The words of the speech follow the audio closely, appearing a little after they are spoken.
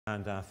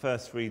And our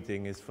first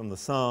reading is from the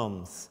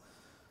Psalms,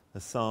 the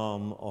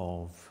Psalm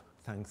of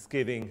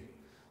Thanksgiving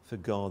for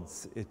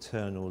God's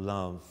eternal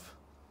love.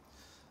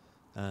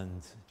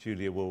 And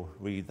Julia will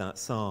read that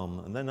psalm.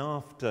 And then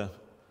after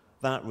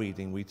that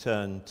reading, we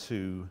turn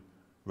to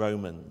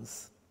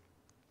Romans.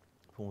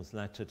 Paul's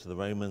letter to the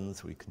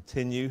Romans. We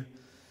continue.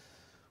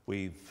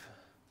 We've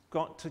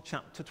got to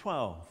chapter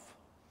 12.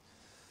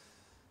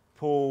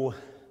 Paul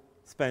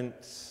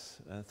spent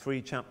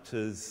 3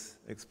 chapters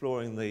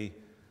exploring the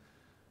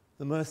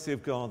mercy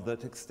of God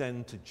that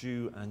extend to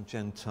Jew and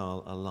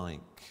Gentile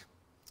alike.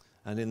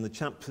 And in the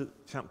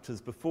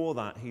chapters before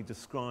that, he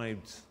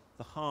described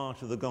the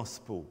heart of the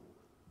gospel.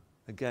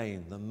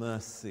 Again, the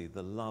mercy,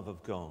 the love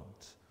of God,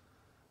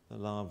 the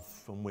love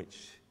from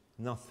which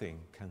nothing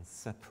can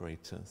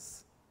separate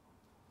us.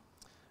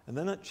 And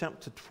then at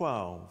chapter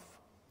 12,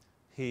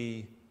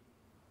 he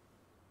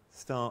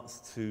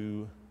starts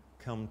to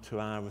come to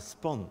our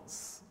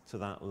response to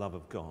that love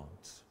of God.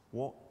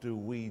 What do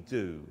we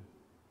do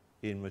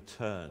in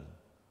return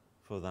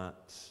for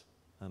that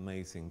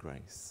amazing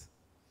grace?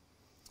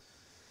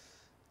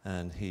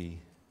 And he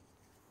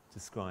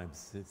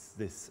describes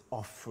this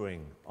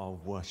offering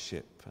of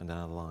worship and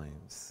our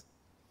lives.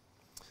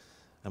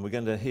 And we're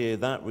going to hear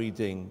that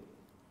reading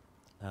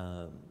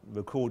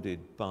recorded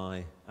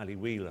by Ali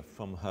Wheeler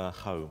from her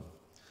home.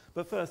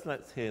 But first,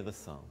 let's hear the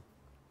psalm.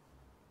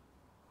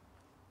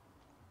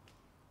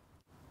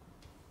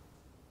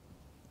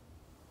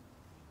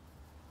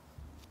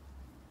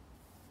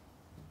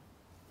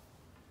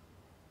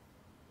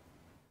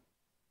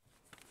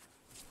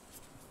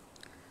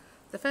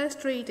 The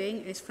first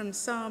reading is from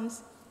Psalm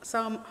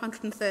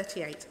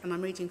 138, and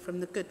I'm reading from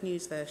the Good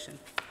News version.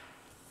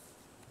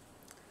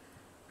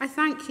 I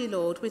thank you,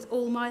 Lord, with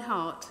all my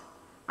heart.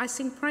 I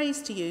sing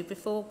praise to you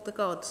before the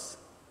gods.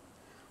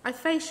 I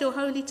face your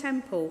holy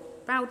temple,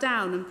 bow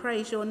down and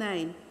praise your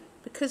name,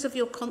 because of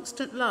your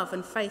constant love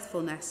and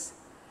faithfulness,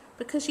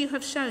 because you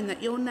have shown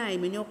that your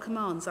name and your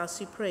commands are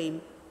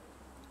supreme.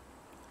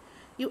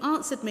 You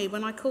answered me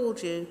when I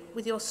called you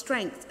with your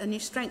strength, and you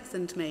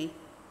strengthened me.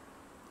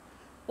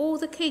 All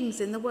the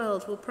kings in the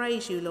world will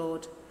praise you,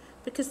 Lord,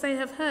 because they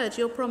have heard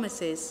your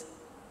promises.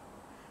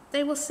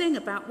 They will sing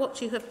about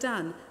what you have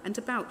done and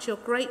about your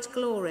great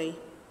glory.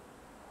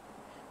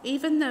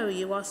 Even though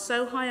you are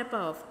so high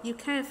above, you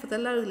care for the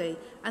lowly,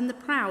 and the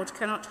proud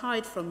cannot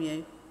hide from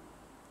you.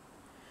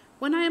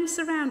 When I am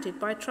surrounded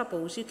by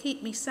troubles, you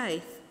keep me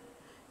safe.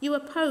 You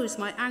oppose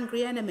my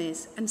angry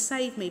enemies and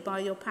save me by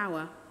your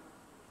power.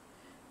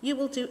 You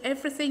will do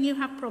everything you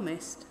have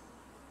promised.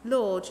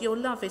 Lord, your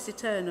love is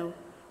eternal.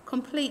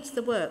 Complete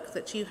the work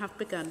that you have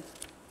begun.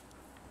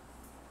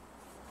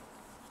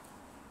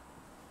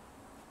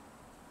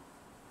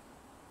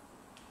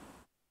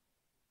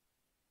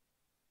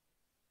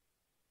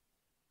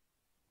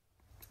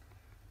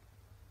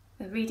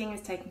 The reading is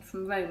taken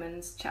from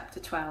Romans chapter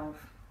 12,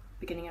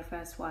 beginning of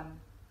verse 1.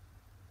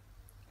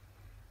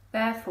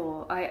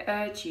 Therefore, I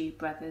urge you,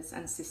 brothers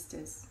and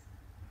sisters,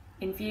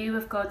 in view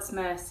of God's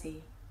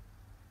mercy,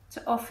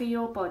 to offer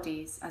your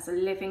bodies as a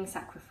living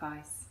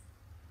sacrifice,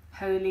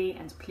 holy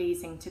and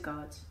pleasing to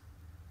God.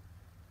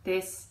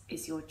 This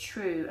is your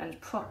true and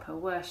proper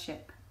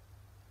worship.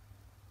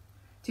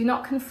 Do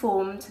not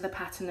conform to the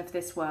pattern of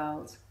this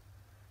world,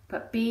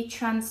 but be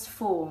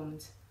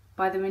transformed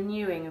by the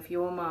renewing of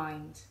your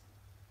mind.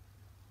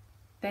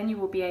 Then you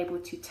will be able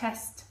to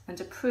test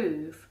and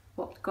approve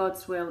what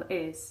God's will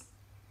is,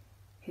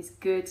 his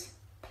good,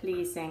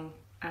 pleasing,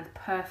 and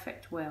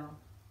perfect will.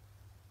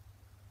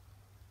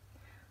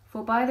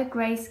 For by the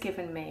grace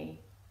given me,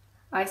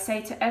 I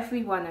say to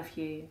every one of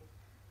you,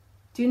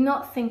 do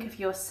not think of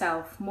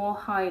yourself more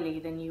highly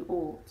than you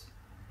ought,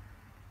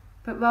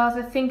 but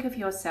rather think of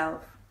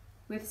yourself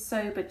with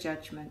sober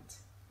judgment,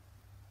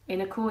 in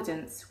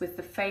accordance with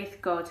the faith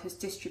God has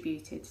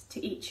distributed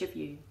to each of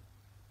you.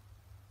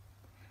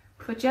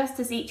 For just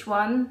as each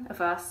one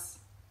of us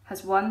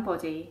has one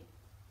body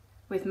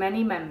with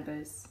many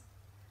members,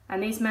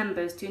 and these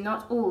members do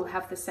not all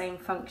have the same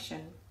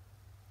function,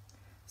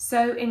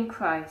 so in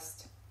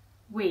Christ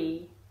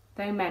we,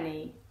 though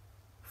many,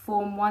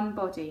 form one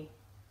body,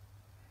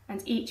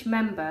 and each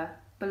member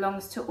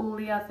belongs to all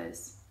the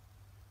others.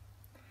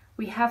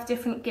 We have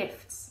different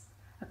gifts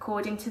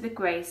according to the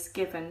grace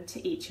given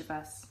to each of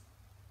us.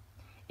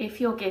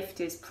 If your gift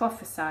is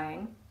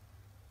prophesying,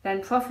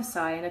 then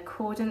prophesy in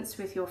accordance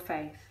with your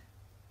faith.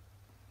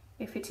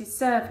 If it is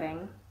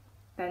serving,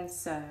 then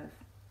serve.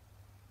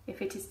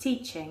 If it is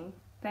teaching,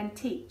 then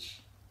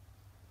teach.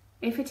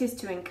 If it is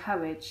to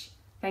encourage,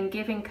 then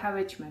give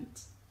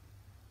encouragement.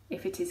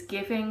 If it is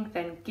giving,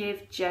 then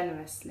give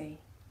generously.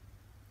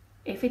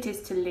 If it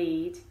is to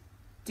lead,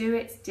 do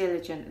it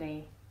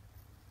diligently.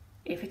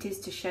 If it is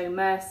to show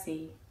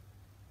mercy,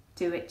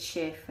 do it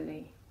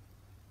cheerfully.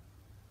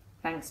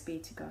 Thanks be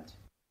to God.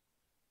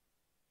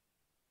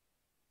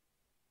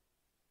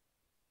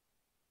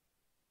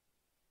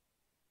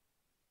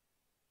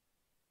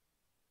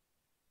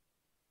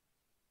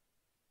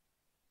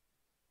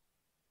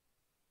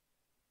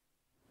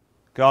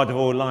 God of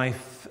all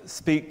life,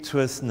 speak to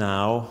us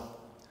now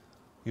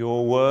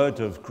your word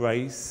of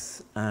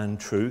grace and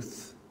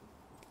truth.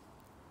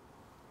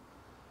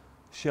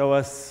 Show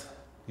us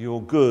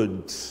your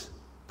good,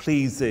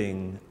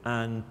 pleasing,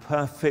 and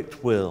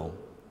perfect will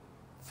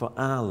for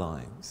our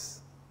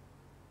lives.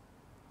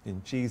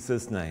 In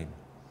Jesus' name,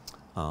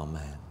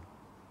 amen.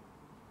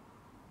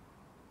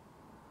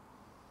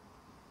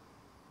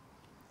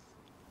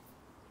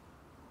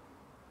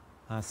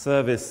 Our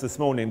service this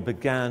morning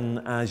began,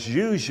 as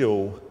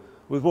usual,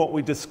 with what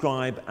we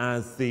describe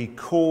as the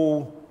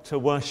call to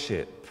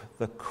worship.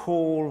 The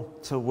call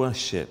to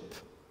worship.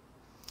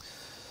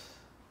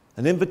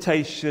 An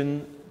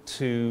invitation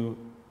to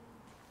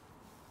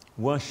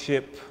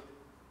worship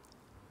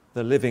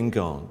the living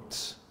God,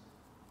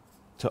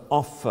 to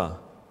offer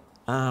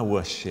our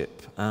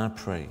worship, our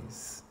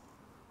praise.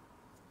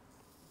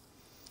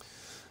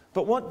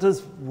 But what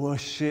does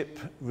worship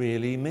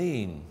really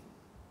mean?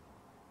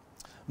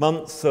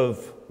 Months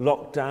of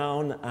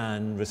lockdown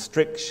and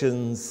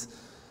restrictions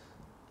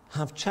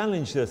have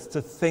challenged us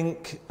to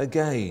think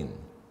again.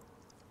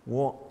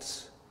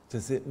 What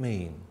does it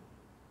mean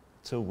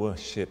to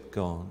worship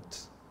God?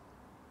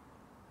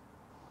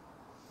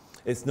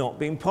 It's not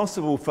been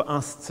possible for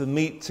us to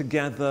meet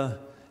together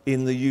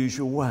in the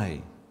usual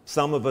way.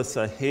 Some of us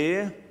are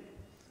here,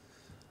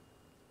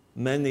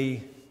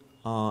 many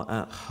are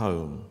at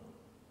home.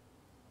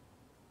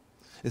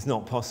 It's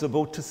not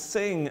possible to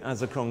sing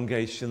as a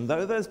congregation,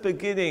 though there's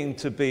beginning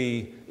to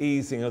be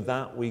easing of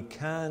that. We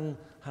can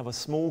have a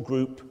small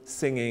group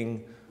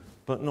singing,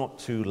 but not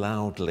too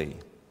loudly.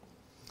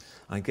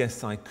 I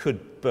guess I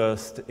could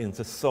burst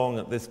into song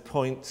at this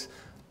point,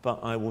 but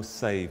I will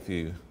save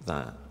you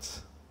that.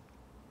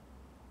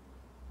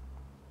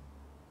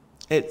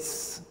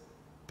 It's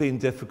been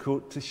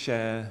difficult to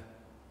share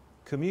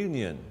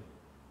communion.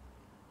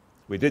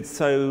 We did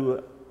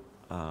so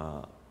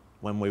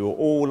when we were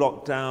all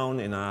locked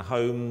down in our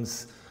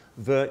homes,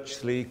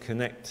 virtually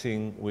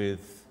connecting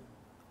with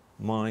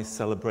my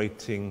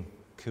celebrating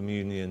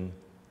communion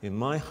in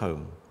my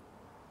home.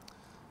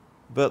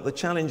 But the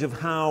challenge of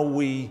how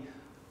we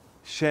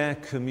share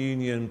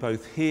communion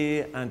both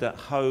here and at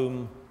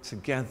home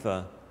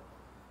together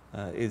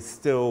is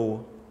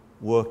still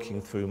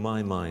working through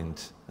my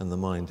mind and the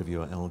mind of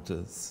your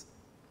elders.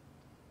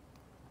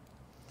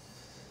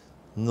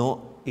 Not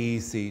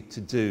easy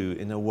to do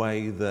in a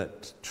way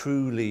that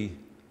truly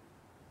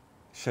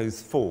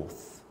shows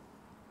forth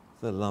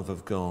the love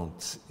of God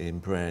in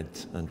bread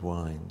and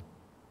wine.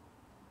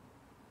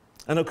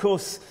 And of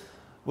course,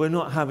 we're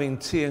not having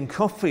tea and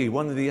coffee,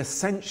 one of the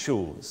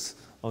essentials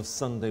of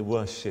Sunday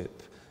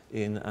worship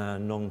in our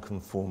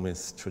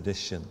nonconformist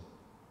tradition.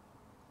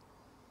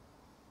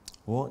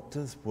 What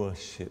does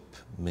worship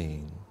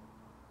mean?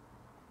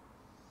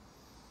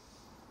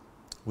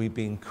 We've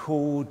been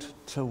called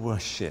to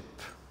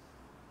worship.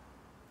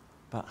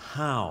 But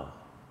how?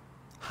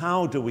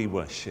 How do we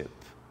worship?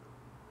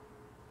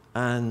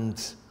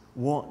 And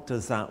what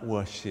does that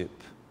worship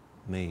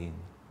mean?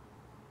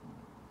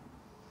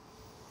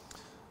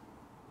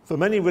 For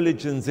many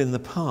religions in the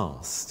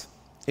past,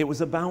 it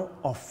was about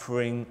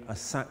offering a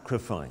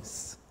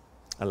sacrifice,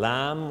 a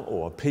lamb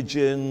or a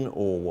pigeon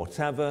or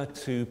whatever,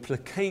 to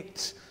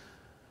placate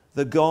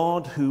the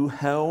God who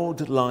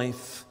held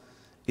life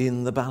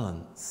in the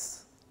balance.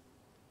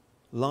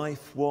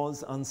 Life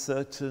was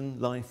uncertain,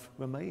 life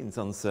remains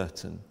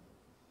uncertain.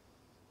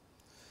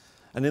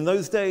 And in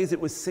those days it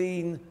was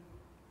seen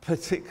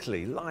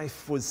particularly,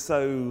 life was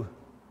so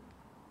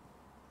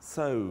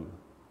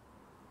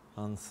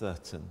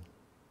uncertain.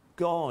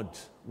 God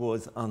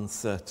was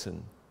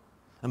uncertain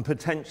and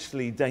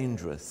potentially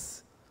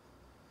dangerous.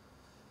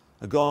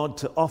 A God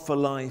to offer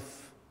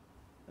life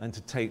and to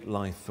take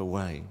life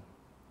away.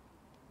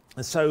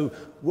 And so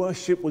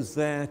worship was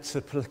there to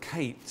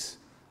placate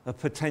a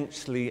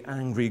potentially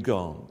angry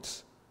God.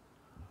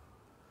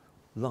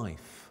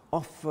 Life,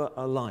 offer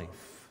a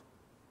life,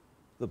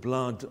 the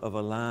blood of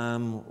a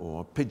lamb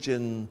or a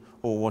pigeon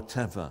or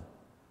whatever,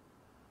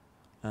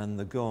 and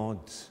the God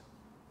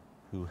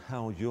who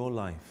held your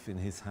life in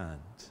his hand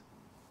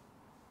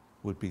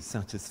would be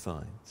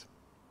satisfied.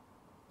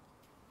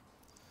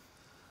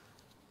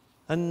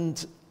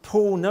 And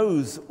Paul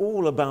knows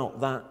all about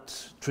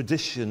that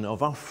tradition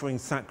of offering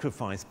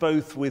sacrifice,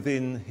 both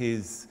within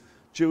his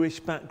Jewish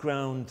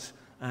background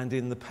and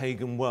in the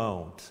pagan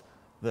world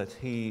that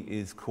he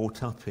is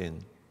caught up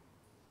in.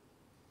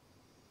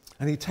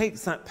 And he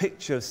takes that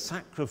picture of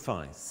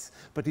sacrifice,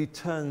 but he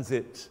turns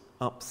it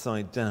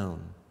upside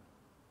down.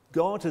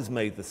 God has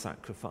made the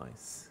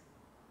sacrifice.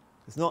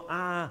 It's not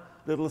our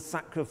little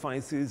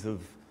sacrifices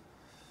of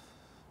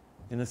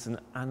innocent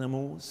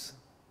animals,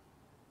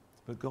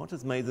 but God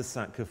has made the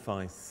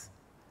sacrifice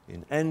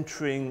in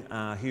entering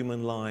our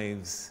human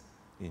lives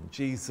in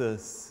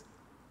Jesus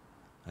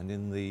and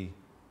in the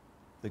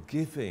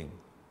giving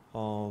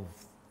of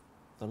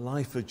the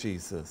life of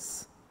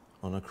Jesus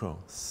on a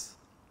cross.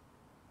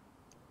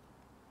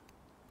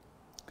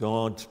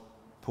 God,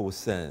 Paul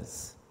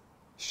says,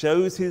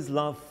 shows his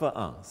love for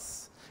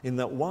us in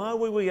that while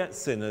we were yet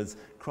sinners,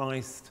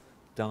 Christ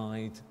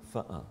died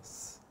for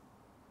us.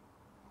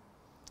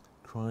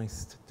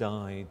 Christ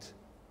died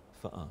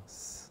for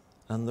us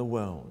and the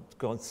world.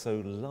 God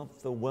so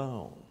loved the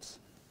world,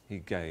 he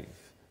gave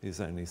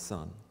his only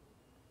Son.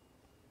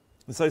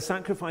 And so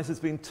sacrifice has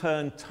been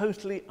turned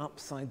totally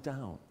upside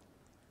down.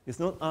 It's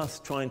not us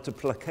trying to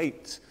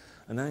placate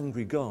an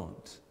angry God,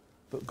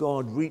 but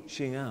God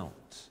reaching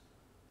out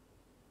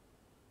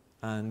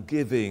and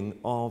giving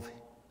of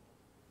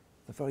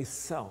the very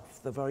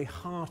self, the very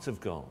heart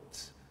of God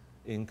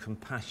in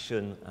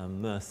compassion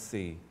and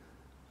mercy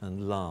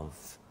and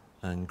love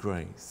and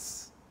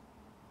grace.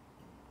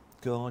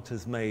 God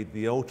has made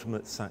the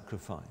ultimate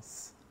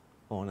sacrifice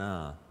on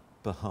our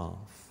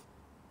behalf.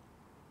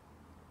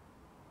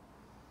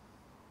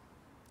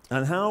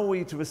 And how are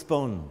we to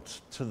respond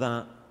to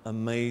that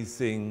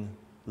amazing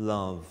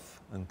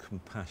love and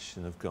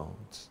compassion of God?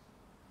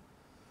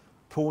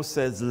 Paul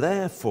says,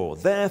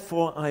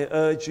 therefore I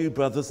urge you,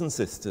 brothers and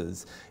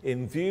sisters,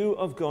 in view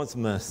of God's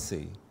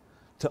mercy,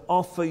 to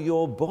offer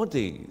your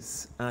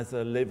bodies as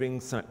a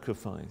living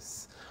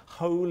sacrifice,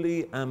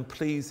 holy and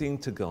pleasing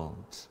to God.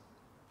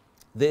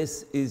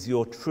 This is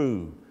your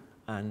true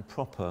and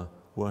proper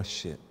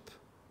worship.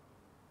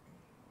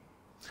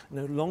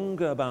 No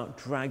longer about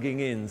dragging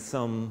in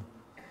some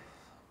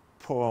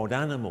poor old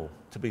animal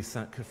to be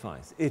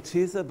sacrificed. It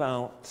is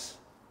about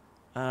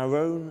our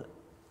own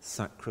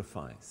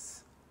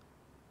sacrifice,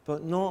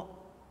 but not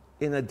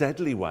in a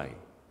deadly way,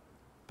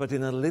 but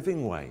in a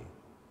living way.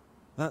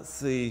 That's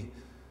the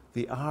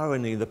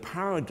irony, the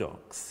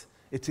paradox.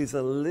 It is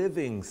a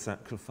living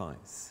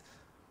sacrifice,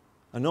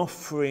 an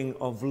offering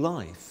of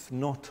life,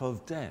 not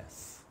of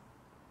death.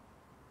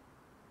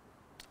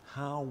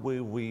 How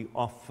will we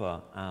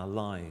offer our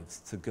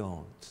lives to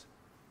God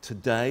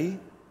today,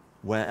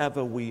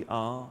 wherever we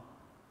are,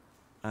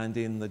 and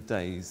in the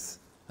days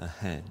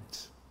ahead?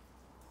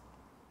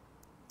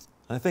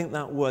 I think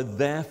that word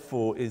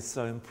therefore is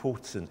so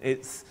important.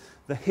 It's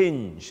the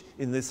hinge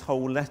in this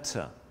whole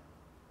letter.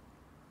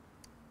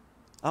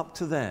 Up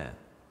to there,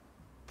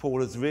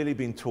 Paul has really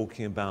been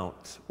talking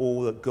about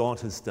all that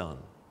God has done.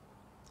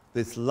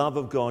 This love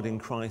of God in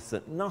Christ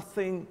that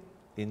nothing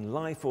in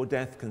life or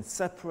death can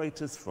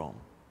separate us from.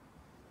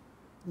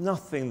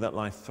 Nothing that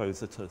life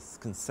throws at us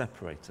can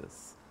separate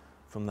us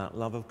from that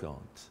love of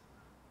God.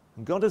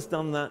 And God has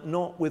done that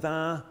not with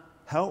our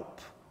help,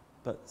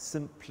 but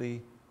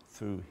simply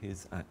through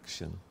his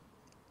action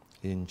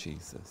in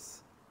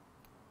Jesus.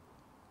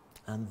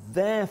 And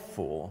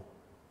therefore,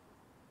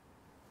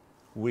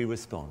 we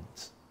respond.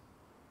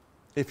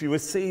 If you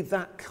receive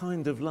that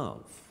kind of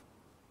love,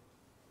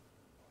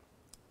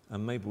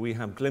 and maybe we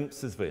have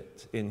glimpses of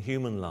it in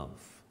human love,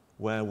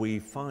 where we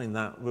find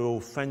that real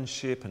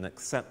friendship and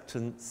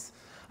acceptance,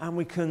 and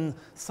we can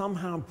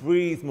somehow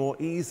breathe more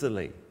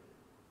easily.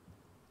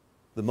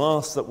 The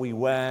mask that we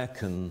wear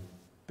can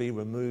be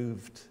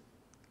removed,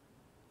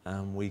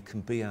 and we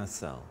can be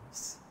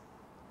ourselves.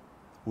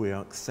 We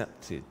are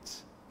accepted.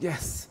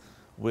 Yes,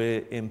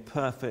 we're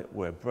imperfect,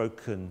 we're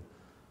broken,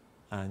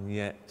 and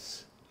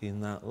yet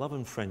in that love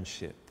and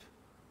friendship,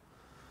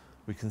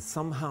 we can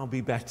somehow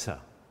be better.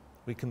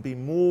 We can be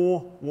more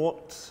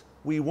what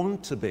we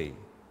want to be,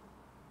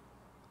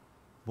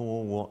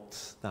 more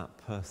what that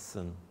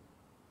person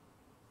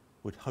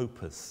would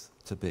hope us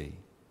to be.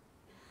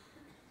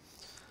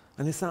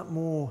 And it's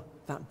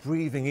that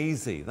breathing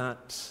easy,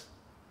 that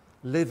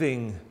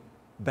living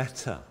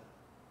better,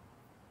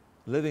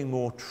 living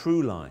more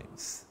true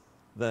lives,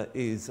 that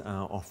is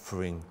our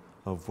offering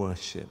of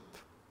worship.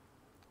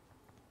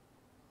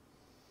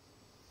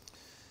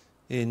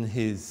 In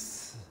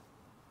his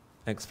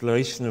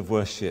exploration of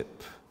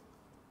worship,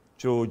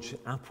 George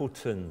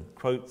Appleton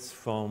quotes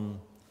from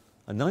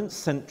a 9th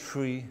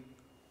century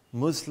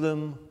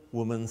Muslim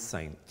woman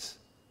saint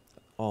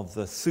of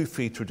the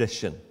Sufi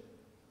tradition,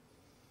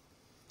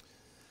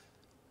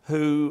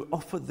 who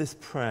offered this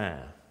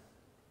prayer: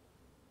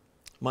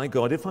 "My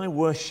God, if I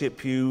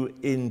worship you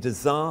in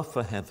desire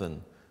for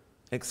heaven,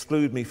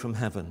 exclude me from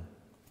heaven.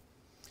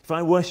 If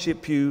I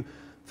worship you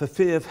for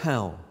fear of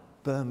hell,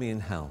 burn me in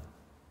hell.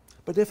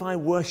 But if I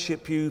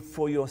worship you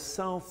for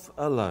yourself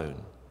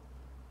alone,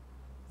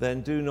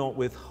 then do not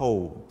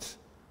withhold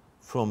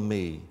from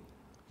me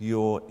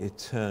your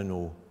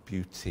eternal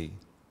beauty."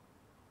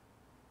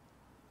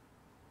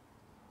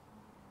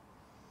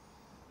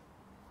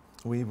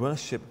 We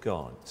worship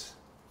God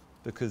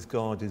because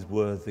God is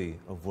worthy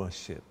of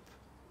worship.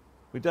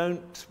 We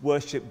don't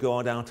worship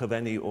God out of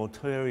any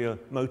ulterior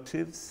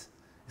motives.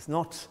 It's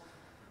not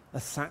a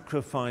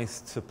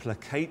sacrifice to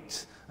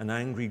placate an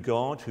angry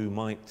God who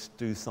might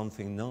do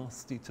something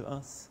nasty to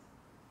us.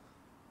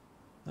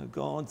 No,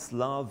 God's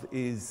love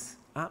is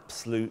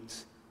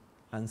absolute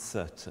and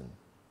certain.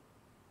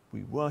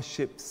 We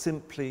worship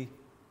simply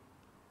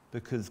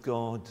because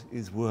God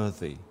is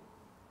worthy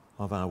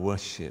of our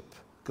worship.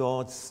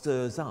 God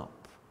stirs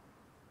up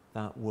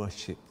that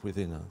worship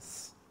within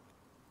us.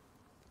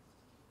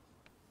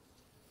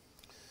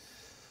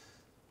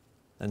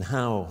 And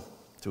how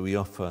do we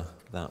offer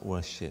that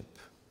worship?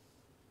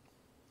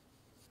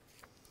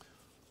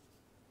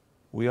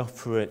 we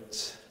offer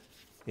it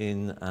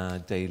in our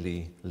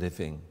daily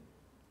living.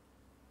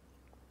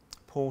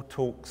 Paul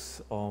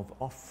talks of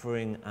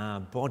offering our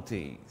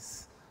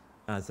bodies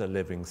as a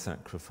living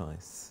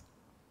sacrifice,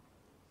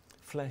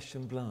 flesh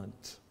and blood.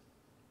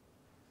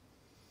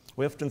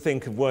 We often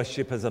think of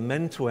worship as a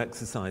mental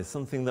exercise,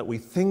 something that we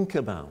think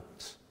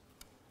about.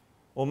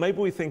 Or maybe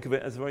we think of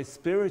it as a very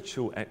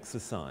spiritual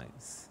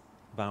exercise,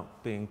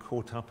 about being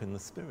caught up in the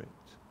Spirit.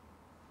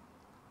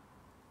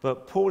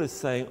 But Paul is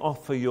saying,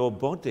 offer your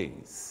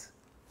bodies,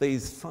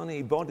 these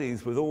funny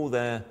bodies with all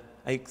their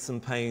aches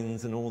and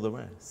pains and all the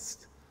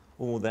rest,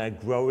 or their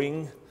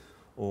growing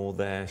or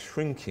their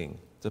shrinking,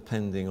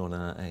 depending on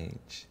our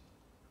age.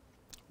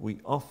 We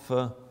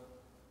offer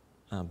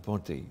our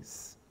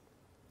bodies,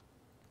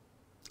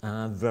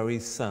 our very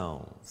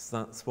selves.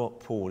 That's what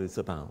Paul is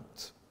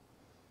about.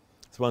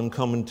 As one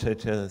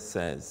commentator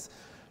says,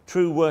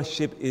 true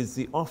worship is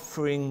the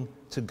offering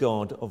to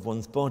God of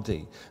one's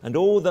body and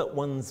all that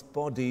one's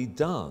body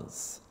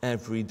does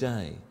every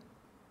day.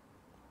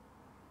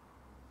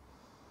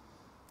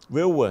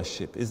 Real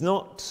worship is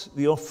not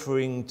the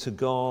offering to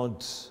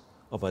God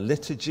of a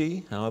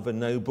liturgy, however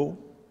noble,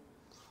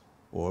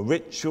 or a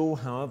ritual,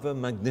 however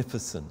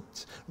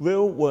magnificent.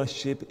 Real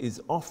worship is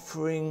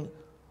offering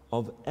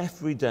of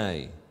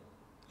everyday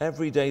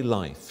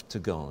life to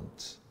God.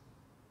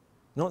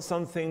 Not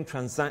something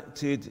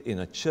transacted in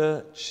a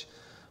church,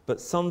 but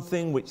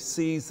something which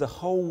sees the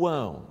whole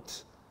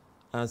world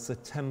as the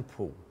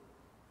temple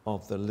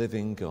of the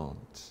living God.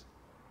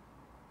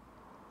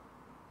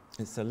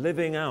 It's a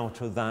living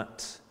out of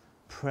that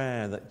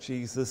prayer that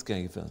Jesus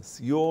gave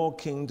us. Your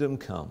kingdom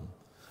come,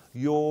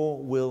 your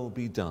will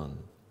be done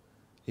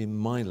in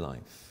my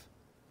life,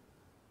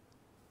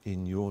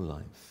 in your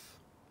life.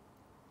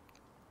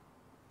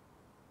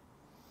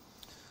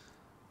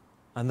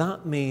 And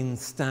that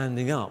means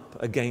standing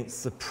up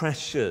against the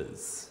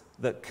pressures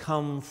that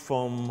come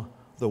from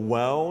the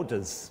world,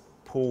 as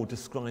Paul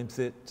describes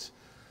it,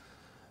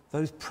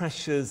 those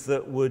pressures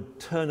that would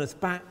turn us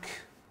back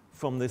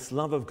from this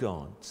love of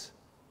God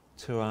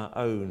to our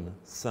own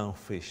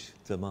selfish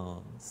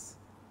demands.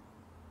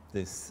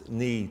 This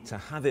need to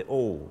have it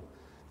all,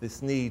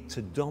 this need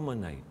to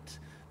dominate,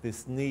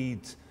 this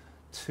need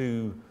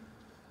to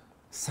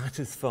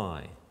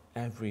satisfy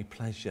every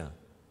pleasure,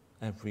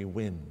 every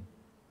whim.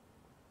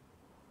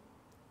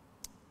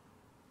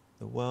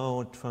 The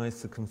world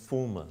tries to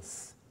conform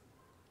us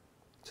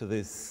to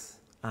this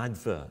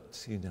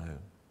advert,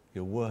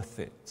 you're worth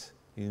it.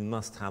 You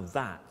must have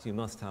that, you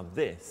must have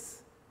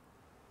this.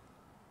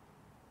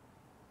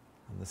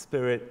 And the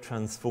Spirit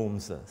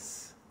transforms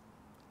us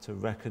to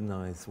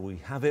recognize we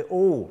have it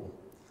all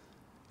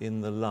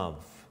in the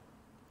love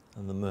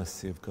and the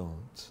mercy of God.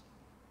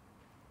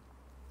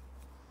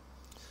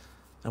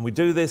 And we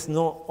do this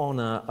not on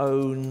our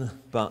own,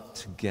 but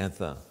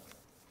together.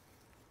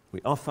 We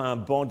offer our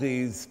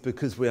bodies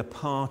because we are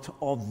part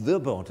of the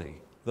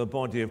body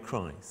of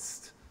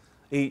Christ,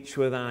 each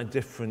with our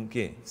different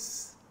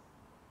gifts,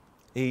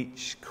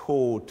 each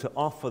called to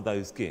offer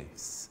those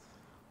gifts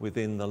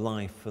within the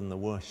life and the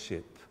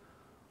worship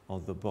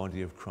of the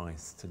body of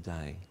Christ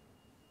today.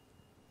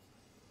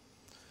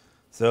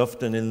 So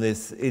often in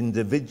this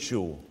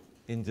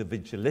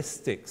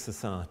individualistic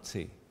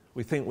society,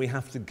 we think we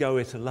have to go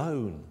it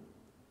alone,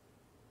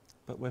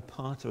 but we're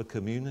part of a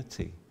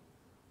community.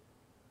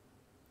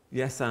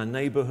 Yes, our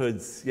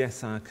neighbourhoods,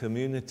 yes, our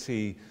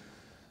community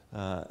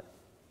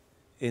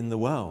in the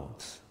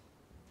world,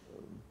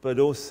 but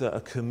also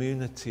a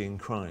community in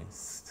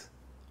Christ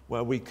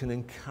where we can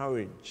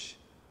encourage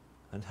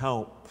and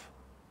help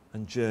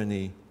and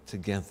journey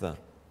together.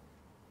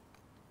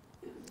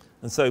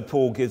 And so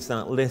Paul gives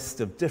that list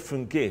of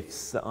different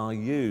gifts that are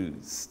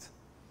used.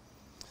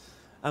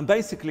 And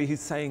basically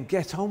he's saying,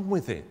 get on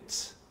with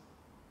it.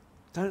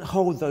 Don't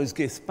hold those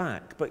gifts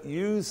back, but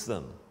use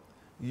them.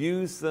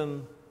 Use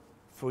them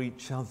for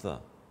each other,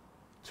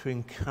 to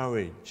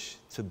encourage,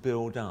 to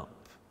build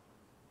up,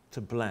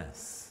 to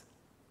bless,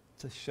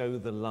 to show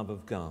the love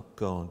of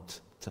God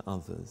to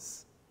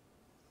others.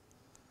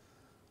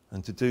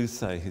 And to do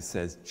so, he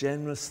says,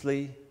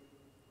 generously,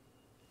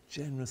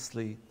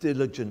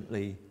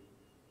 diligently,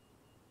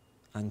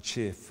 and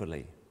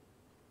cheerfully.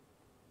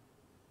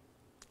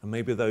 And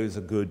maybe those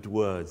are good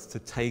words to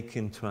take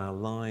into our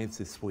lives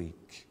this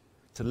week,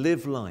 to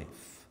live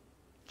life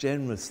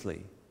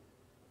generously,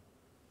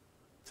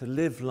 to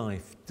live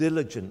life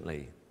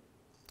diligently.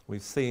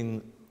 We've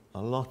seen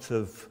a lot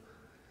of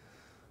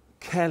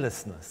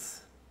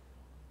carelessness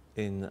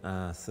in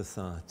our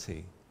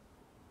society,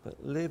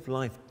 but live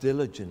life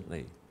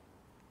diligently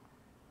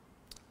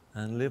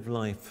and live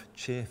life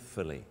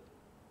cheerfully.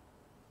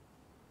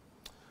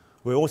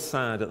 We're all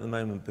sad at the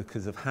moment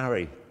because of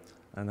Harry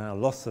and our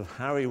loss of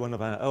Harry, one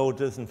of our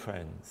elders and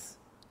friends.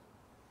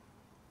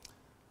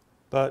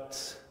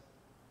 But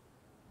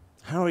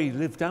Harry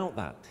lived out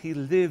that. He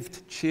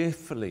lived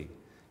cheerfully.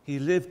 He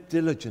lived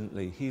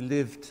diligently. He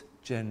lived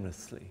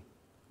generously.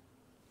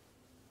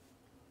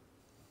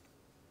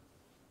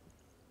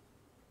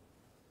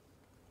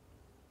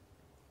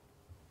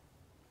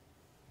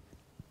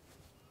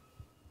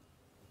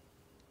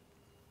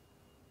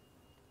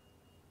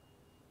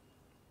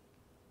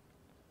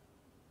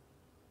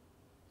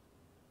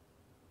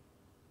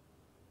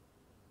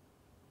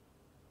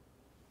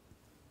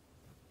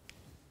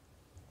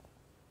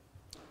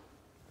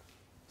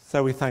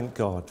 So we thank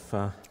God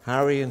for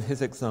Harry and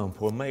his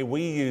example, and may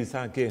we use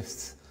our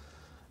gifts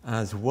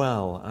as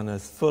well and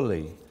as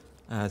fully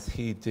as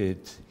he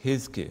did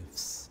his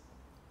gifts.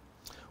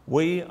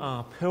 We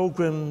are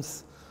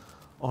pilgrims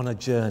on a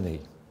journey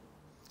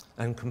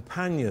and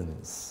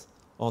companions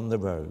on the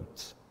road.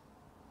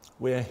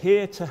 We are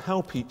here to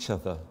help each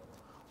other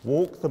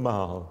walk the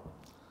mile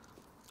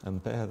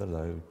and bear the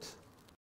load.